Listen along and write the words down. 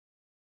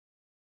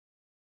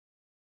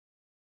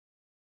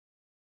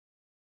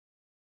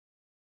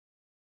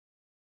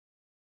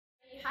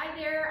Hi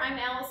there, I'm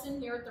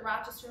Allison here at the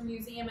Rochester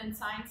Museum and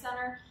Science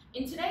Center,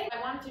 and today I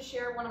wanted to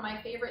share one of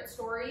my favorite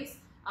stories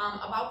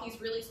about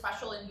these really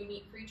special and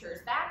unique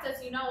creatures. Bats,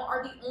 as you know,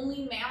 are the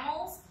only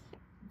mammals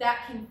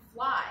that can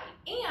fly,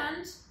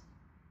 and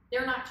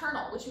they're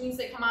nocturnal, which means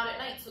they come out at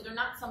night, so they're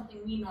not something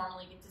we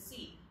normally get to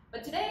see.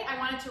 But today I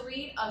wanted to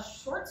read a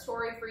short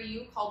story for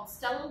you called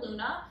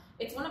Stellaluna.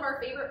 It's one of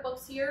our favorite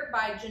books here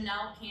by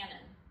Janell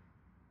Cannon.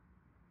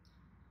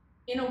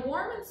 In a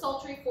warm and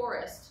sultry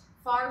forest,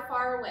 far,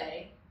 far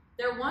away,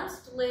 there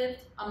once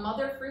lived a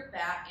mother fruit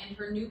bat and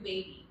her new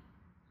baby.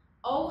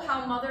 Oh,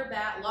 how Mother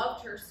Bat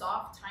loved her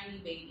soft, tiny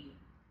baby.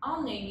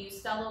 I'll name you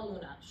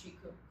Stellaluna, she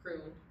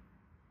crooned.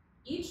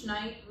 Each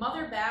night,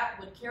 Mother Bat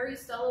would carry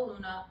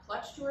Stellaluna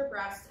clutched to her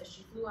breast as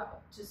she flew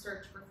out to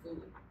search for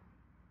food.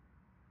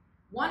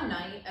 One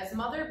night, as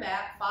Mother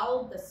Bat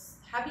followed the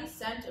heavy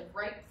scent of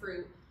ripe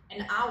fruit,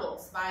 an owl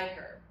spied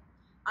her.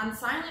 On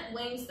silent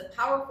wings, the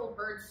powerful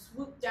bird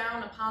swooped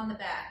down upon the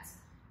bats.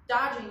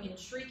 Dodging and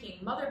shrieking,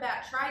 Mother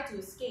Bat tried to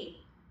escape,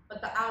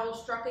 but the owl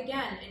struck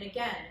again and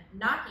again,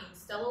 knocking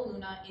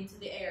Stellaluna into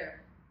the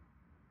air.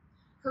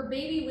 Her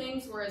baby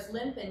wings were as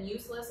limp and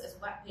useless as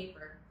wet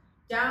paper.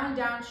 Down,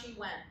 down she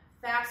went,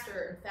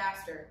 faster and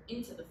faster,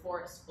 into the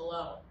forest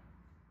below.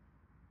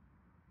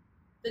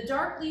 The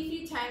dark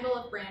leafy tangle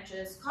of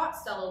branches caught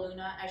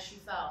Stellaluna as she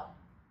fell.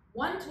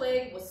 One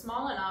twig was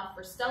small enough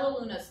for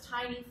Stellaluna's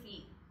tiny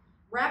feet.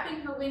 Wrapping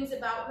her wings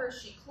about her,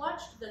 she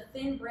clutched the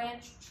thin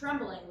branch,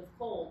 trembling with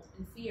cold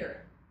and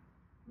fear.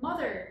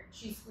 "Mother,"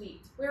 she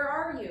squeaked, "where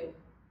are you?"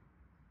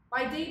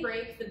 By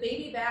daybreak, the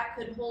baby bat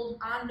could hold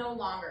on no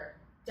longer.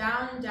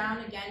 Down,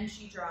 down again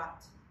she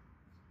dropped.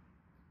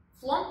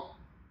 Flump!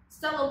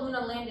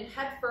 Stellaluna landed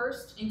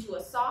headfirst into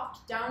a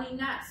soft, downy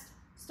nest,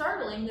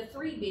 startling the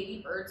 3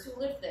 baby birds who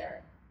lived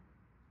there.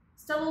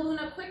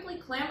 Stellaluna quickly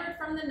clambered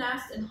from the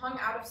nest and hung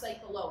out of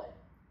sight below it.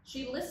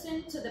 She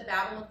listened to the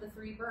babble of the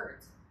 3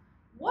 birds.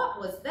 "What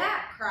was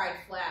that?" cried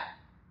Flap.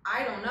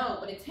 "I don't know,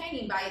 but it's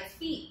hanging by its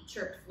feet,"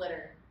 chirped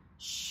Flitter.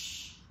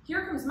 "Shh!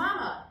 Here comes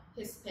Mama,"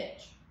 hissed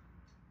Pitch.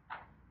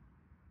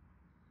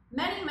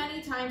 Many,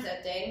 many times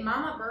that day,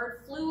 Mama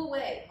Bird flew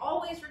away,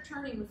 always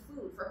returning with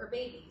food for her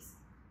babies.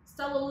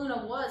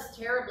 Stellaluna was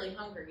terribly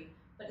hungry,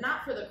 but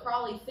not for the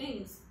crawly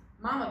things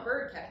Mama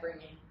Bird kept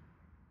bringing.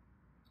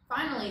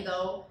 Finally,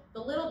 though,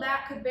 the little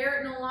bat could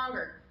bear it no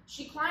longer.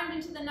 She climbed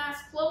into the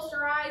nest, closed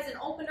her eyes, and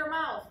opened her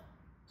mouth.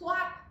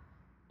 Plop!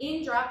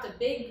 In dropped a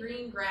big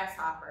green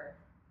grasshopper.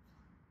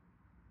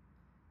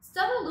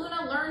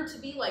 Stellaluna learned to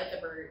be like the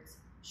birds.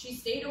 She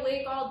stayed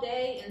awake all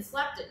day and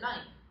slept at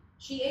night.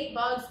 She ate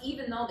bugs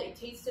even though they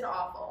tasted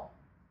awful.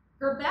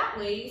 Her bat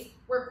ways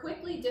were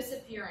quickly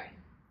disappearing,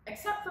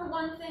 except for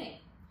one thing.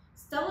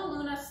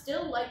 Stellaluna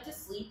still liked to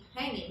sleep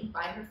hanging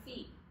by her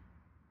feet.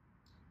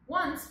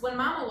 Once, when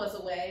Mama was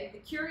away, the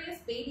curious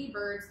baby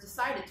birds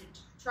decided to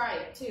try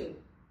it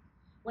too.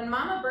 When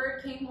Mama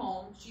Bird came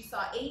home, she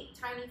saw 8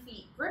 tiny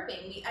feet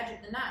gripping the edge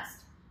of the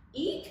nest.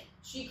 "Eek!"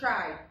 she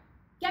cried.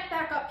 "Get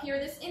back up here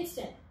this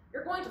instant.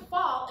 You're going to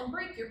fall and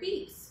break your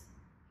beaks."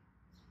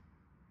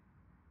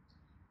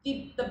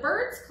 The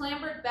birds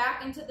clambered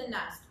back into the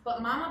nest,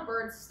 but Mama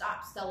Bird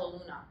stopped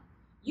Stellaluna.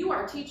 "You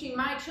are teaching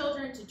my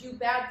children to do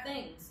bad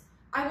things.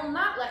 I will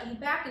not let you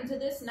back into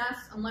this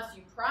nest unless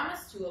you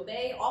promise to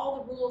obey all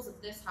the rules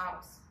of this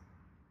house."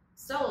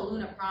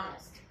 Stellaluna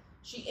promised.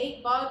 She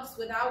ate bugs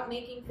without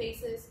making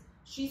faces,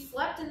 she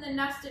slept in the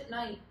nest at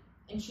night,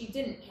 and she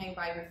didn't hang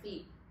by her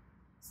feet.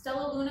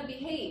 Stellaluna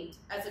behaved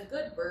as a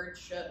good bird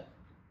should.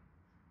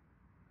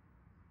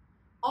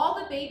 All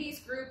the babies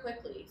grew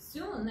quickly.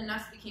 Soon the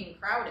nest became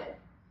crowded.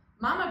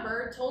 Mama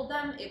Bird told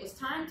them it was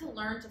time to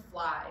learn to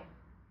fly.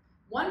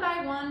 One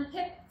by one,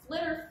 Pip,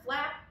 Flitter,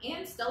 Flap,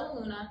 and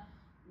Stellaluna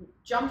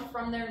jumped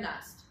from their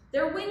nest.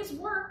 Their wings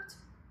worked.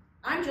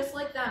 "I'm just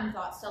like them,"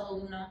 thought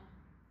Stellaluna.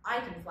 "I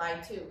can fly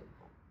too."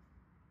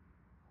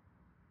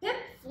 Pip,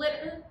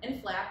 Flitter,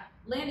 and Flap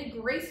landed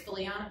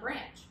gracefully on a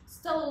branch.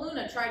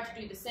 Stellaluna tried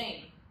to do the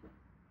same.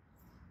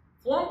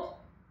 Flump!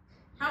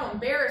 How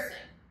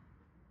embarrassing.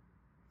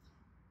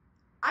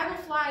 "I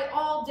will fly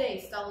all day,"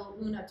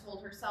 Stellaluna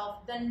told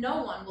herself, "then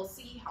no one will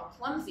see how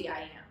clumsy I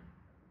am."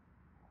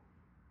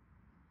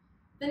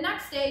 The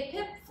next day,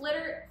 Pip,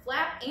 Flitter,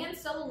 Flap, and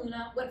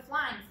Stellaluna went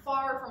flying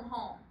far from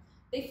home.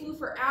 They flew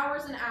for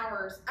hours and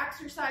hours,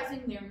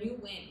 exercising their new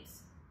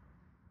wings.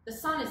 "The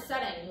sun is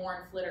setting,"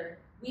 warned Flitter.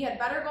 "We had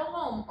better go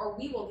home or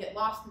we will get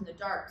lost in the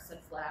dark,"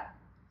 said Flap.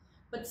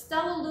 But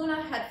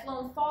Stellaluna had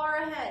flown far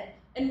ahead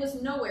and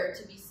was nowhere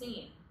to be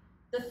seen.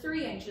 The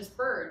 3 anxious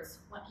birds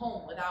went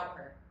home without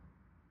her.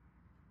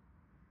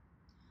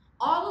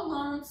 All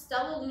alone,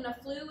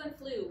 Stellaluna flew and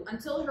flew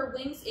until her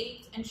wings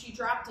ached and she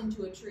dropped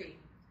into a tree.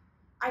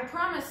 "I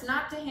promised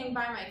not to hang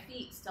by my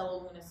feet,"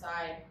 Stellaluna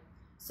sighed.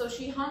 So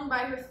she hung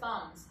by her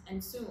thumbs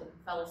and soon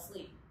fell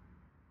asleep.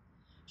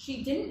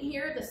 She didn't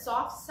hear the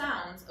soft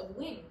sounds of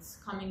wings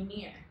coming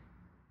near.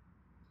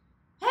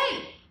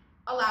 "Hey!"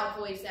 a loud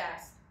voice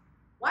asked.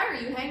 "Why are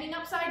you hanging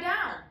upside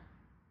down?"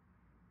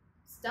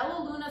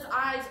 Stellaluna's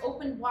eyes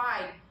opened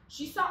wide.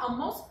 she saw a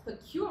most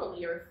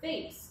peculiar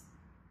face.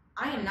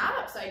 "I am not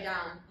upside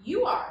down.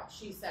 You are,"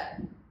 she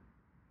said.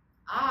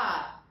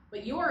 "Ah,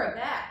 but you are a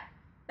bat.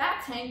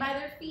 Bats hang by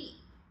their feet.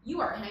 You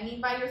are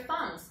hanging by your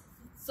thumbs,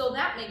 so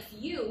that makes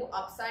you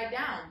upside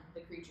down,"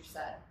 the creature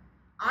said.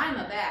 "I'm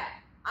a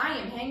bat. I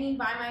am hanging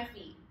by my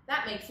feet.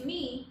 That makes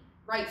me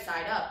right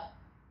side up."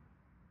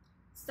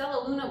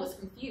 Stellaluna was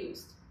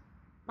confused.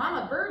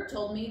 "Mama Bird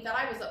told me that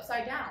I was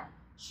upside down.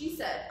 She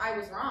said I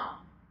was wrong."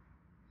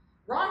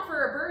 Wrong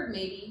for a bird,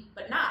 maybe,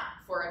 but not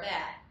for a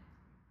bat.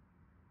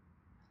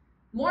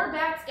 More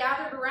bats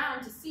gathered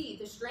around to see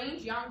the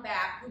strange young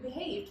bat who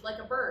behaved like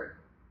a bird.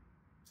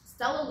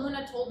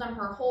 Stellaluna told them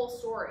her whole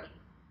story.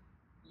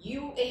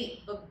 "You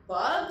ate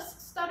bugs?"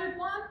 stuttered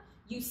one.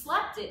 "You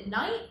slept at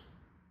night?"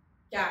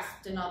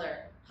 gasped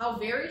another. "How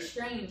very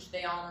strange,"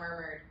 they all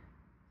murmured.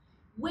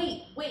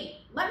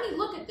 Wait, let me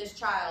look at this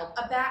child."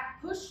 A bat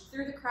pushed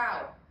through the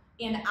crowd.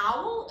 "An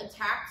owl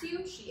attacked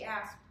you?" she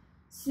asked.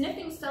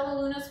 Sniffing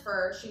Stellaluna's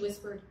fur, she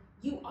whispered,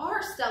 "You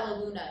are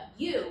Stellaluna.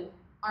 You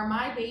are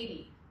my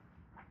baby."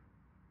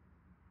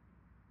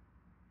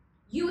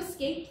 "You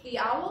escaped the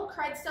owl?"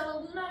 cried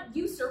Stellaluna.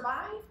 "You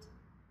survived?"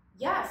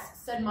 "Yes,"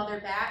 said Mother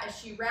Bat as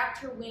she wrapped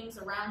her wings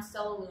around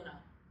Stellaluna.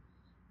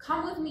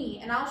 "Come with me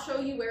and I'll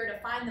show you where to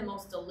find the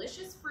most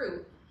delicious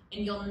fruit,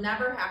 and you'll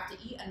never have to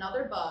eat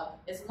another bug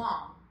as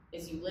long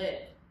as you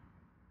live."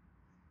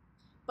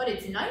 "But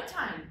it's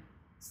nighttime,"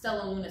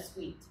 Stellaluna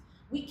squeaked.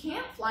 "We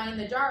can't fly in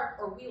the dark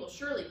or we will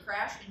surely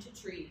crash into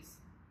trees."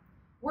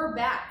 "We're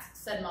bats,"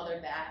 said Mother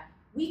Bat.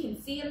 "We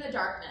can see in the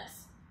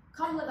darkness.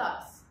 Come with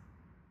us."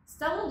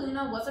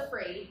 Stellaluna was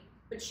afraid,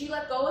 but she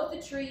let go of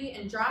the tree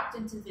and dropped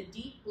into the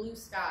deep blue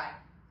sky.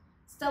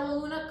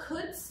 Stellaluna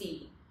could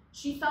see.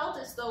 She felt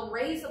as though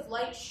rays of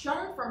light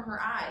shone from her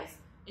eyes,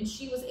 and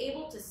she was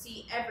able to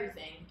see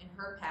everything in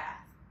her path.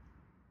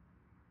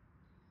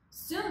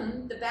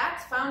 Soon, the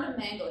bats found a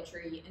mango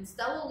tree, and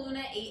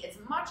Stellaluna ate as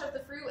much of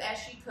the fruit as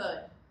she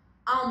could.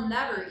 "I'll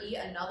never eat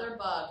another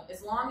bug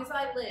as long as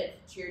I live,"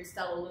 cheered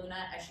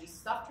Stellaluna as she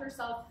stuffed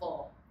herself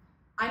full.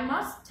 "I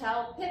must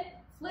tell Pip,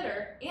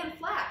 Flitter, and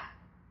Flap."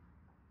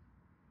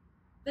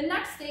 The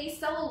next day,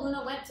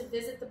 Stellaluna went to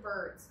visit the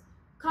birds.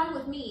 "Come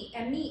with me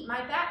and meet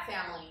my bat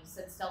family,"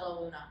 said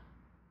Stellaluna.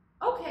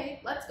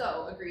 "Okay, let's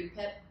go," agreed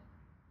Pip.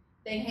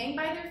 "They hang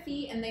by their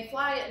feet and they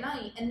fly at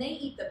night, and they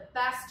eat the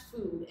best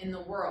food in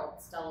the world,"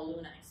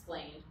 Stellaluna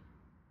explained.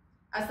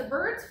 As the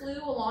birds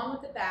flew along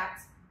with the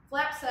bats,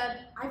 Flap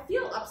said, "I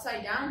feel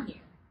upside down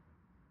here."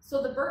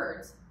 So the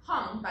birds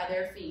hung by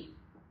their feet.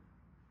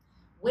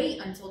 "Wait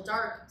until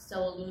dark,"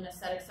 Stellaluna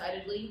said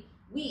excitedly.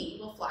 "We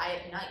will fly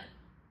at night."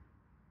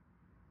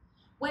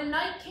 When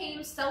night came,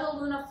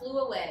 Stellaluna flew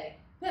away.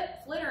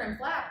 Pip, Flitter, and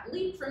Flap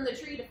leaped from the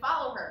tree to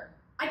follow her.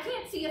 "I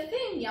can't see a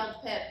thing,"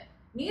 yelled Pip.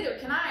 "Neither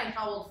can I,"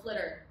 howled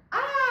Flitter.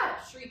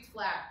 "Ah!" shrieked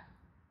Flap.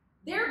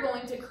 "They're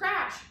going to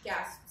crash,"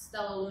 gasped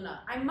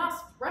Stellaluna. "I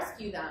must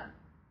rescue them."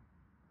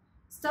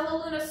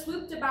 Stellaluna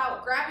swooped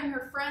about, grabbing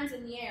her friends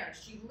in the air.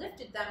 She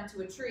lifted them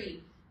to a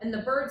tree, and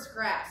the birds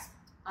grasped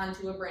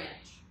onto a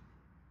branch.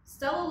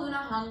 Stellaluna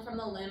hung from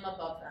the limb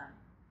above them.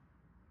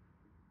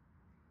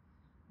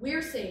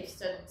 "We're safe,"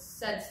 said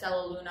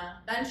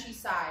Stellaluna. Then she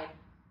sighed.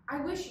 "I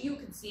wish you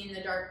could see in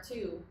the dark,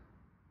 too."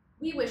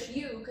 "We wish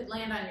you could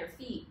land on your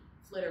feet,"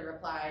 Flitter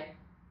replied.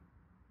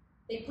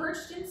 They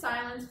perched in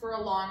silence for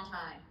a long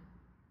time.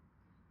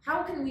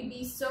 "How can we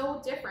be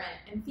so different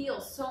and feel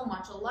so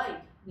much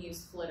alike?"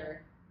 mused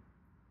Flitter.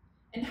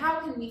 "And how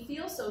can we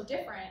feel so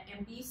different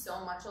and be so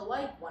much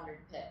alike?"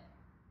 wondered Pip.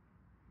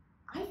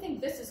 "I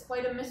think this is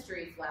quite a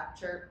mystery," Flap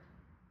chirped.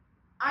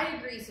 "I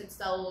agree," said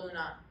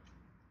Stellaluna.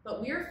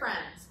 "But we're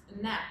friends,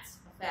 and that's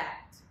a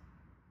fact."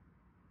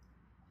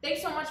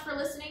 Thanks so much for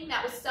listening.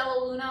 That was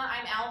Stellaluna.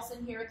 I'm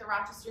Allison here at the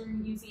Rochester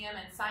Museum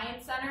and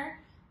Science Center.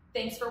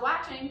 Thanks for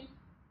watching.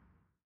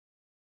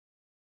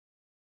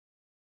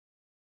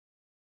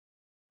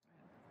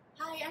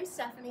 Hi, I'm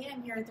Stephanie.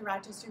 I'm here at the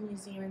Rochester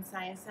Museum and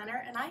Science Center,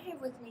 and I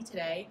have with me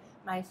today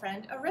my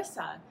friend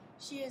Arissa.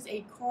 She is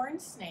a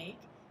corn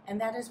snake, and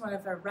that is one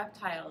of our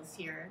reptiles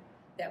here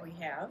that we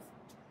have.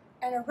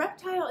 And a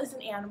reptile is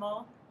an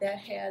animal that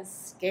has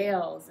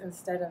scales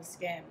instead of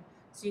skin.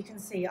 So you can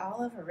see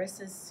all of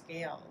Arissa's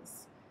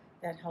scales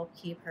that help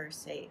keep her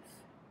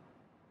safe.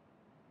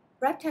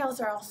 Reptiles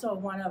are also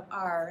one of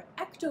our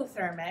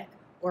ectothermic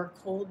or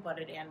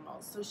cold-blooded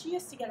animals. So she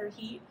has to get her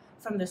heat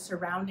from the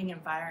surrounding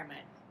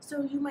environment.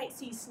 So you might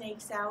see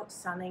snakes out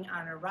sunning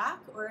on a rock,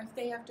 or if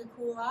they have to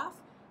cool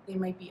off, they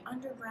might be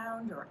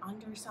underground or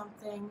under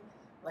something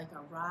like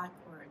a rock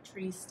or a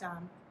tree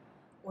stump,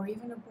 or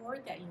even a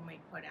board that you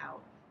might put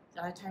out.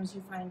 A lot of times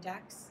you find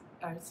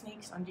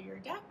snakes under your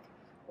deck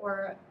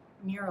or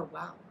near a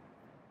well.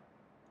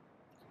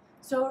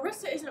 So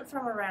Arissa isn't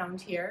from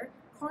around here.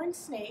 Corn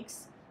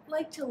snakes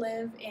like to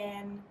live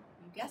in,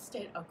 you guessed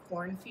it, a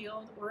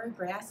cornfield or a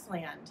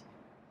grassland.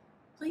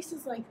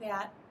 Places like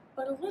that,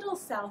 but a little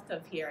south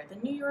of here. The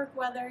New York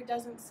weather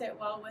doesn't sit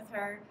well with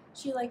her.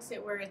 She likes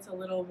it where it's a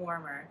little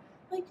warmer.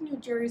 like New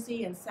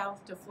Jersey and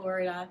south to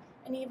Florida,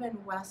 and even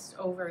west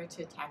over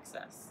to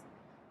Texas.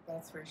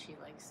 That's where she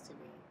likes to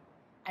be.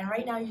 And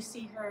right now you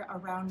see her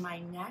around my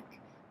neck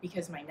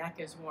because my neck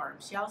is warm.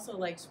 She also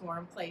likes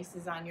warm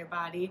places on your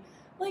body,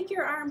 like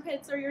your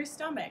armpits or your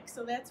stomach.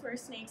 So that's where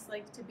snakes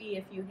like to be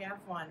if you have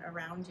one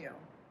around you.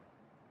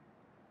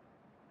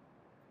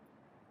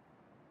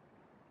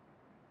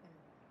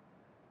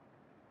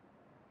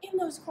 In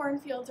those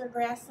cornfields or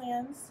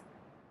grasslands,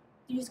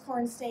 these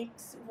corn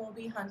snakes will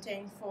be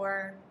hunting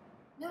for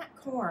not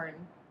corn,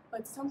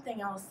 but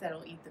something else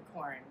that'll eat the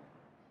corn,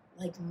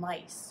 like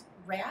mice,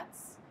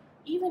 rats,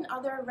 even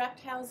other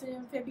reptiles and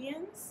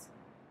amphibians,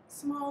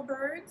 small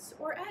birds,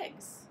 or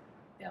eggs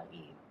they'll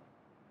eat.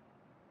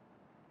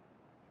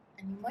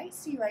 And you might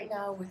see right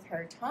now with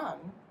her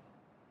tongue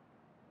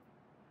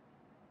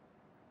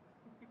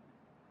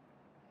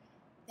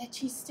that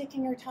she's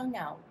sticking her tongue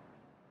out.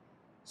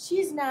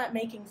 She's not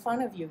making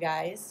fun of you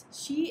guys.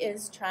 She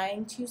is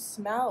trying to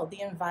smell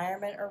the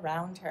environment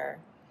around her.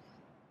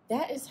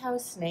 That is how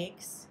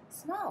snakes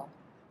smell.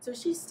 So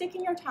she's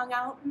sticking her tongue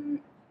out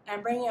and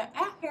bringing it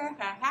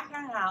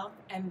out,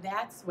 and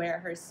that's where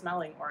her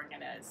smelling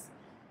organ is.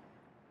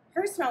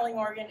 Her smelling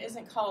organ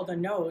isn't called a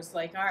nose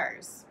like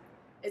ours.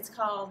 It's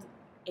called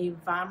a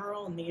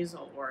vomeral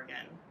nasal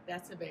organ.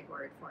 That's a big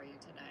word for you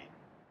today.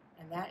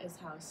 And that is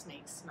how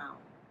snakes smell.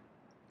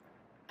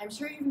 I'm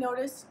sure you've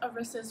noticed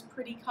Arissa's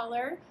pretty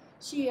color.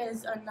 She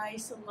is a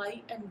nice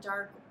light and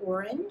dark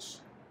orange.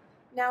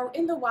 Now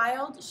in the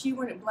wild, she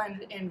wouldn't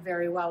blend in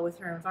very well with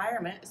her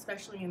environment,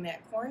 especially in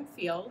that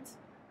cornfield.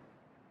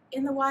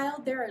 In the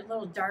wild, they're a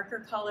little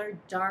darker color,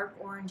 dark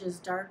oranges,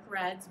 dark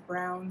reds,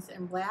 browns,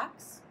 and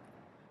blacks.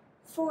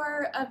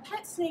 For a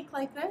pet snake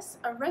like this,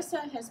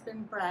 Arissa has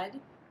been bred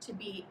to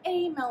be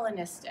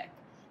amelanistic.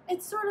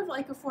 It's sort of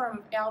like a form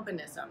of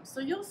albinism.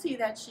 So you'll see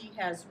that she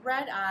has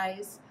red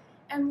eyes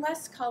and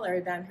less color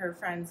than her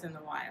friends in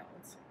the wild.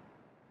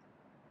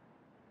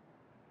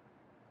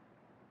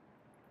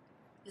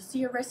 You'll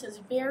see Arissa's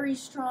very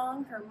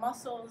strong. Her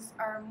muscles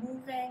are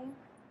moving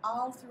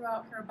all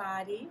throughout her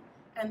body,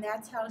 and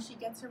that's how she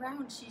gets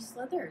around. She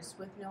slithers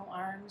with no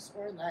arms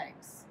or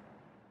legs.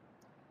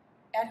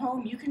 At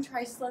home, you can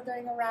try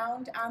slithering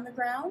around on the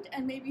ground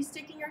and maybe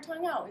sticking your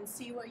tongue out and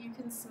see what you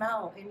can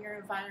smell in your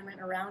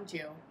environment around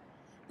you.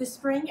 The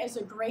spring is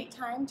a great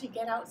time to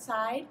get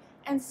outside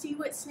and see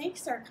what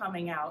snakes are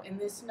coming out in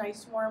this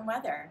nice warm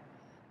weather.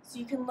 So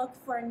you can look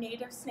for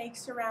native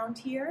snakes around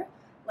here,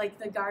 like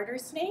the garter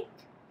snake,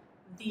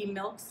 the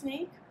milk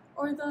snake,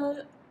 or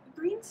the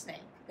green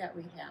snake that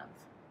we have.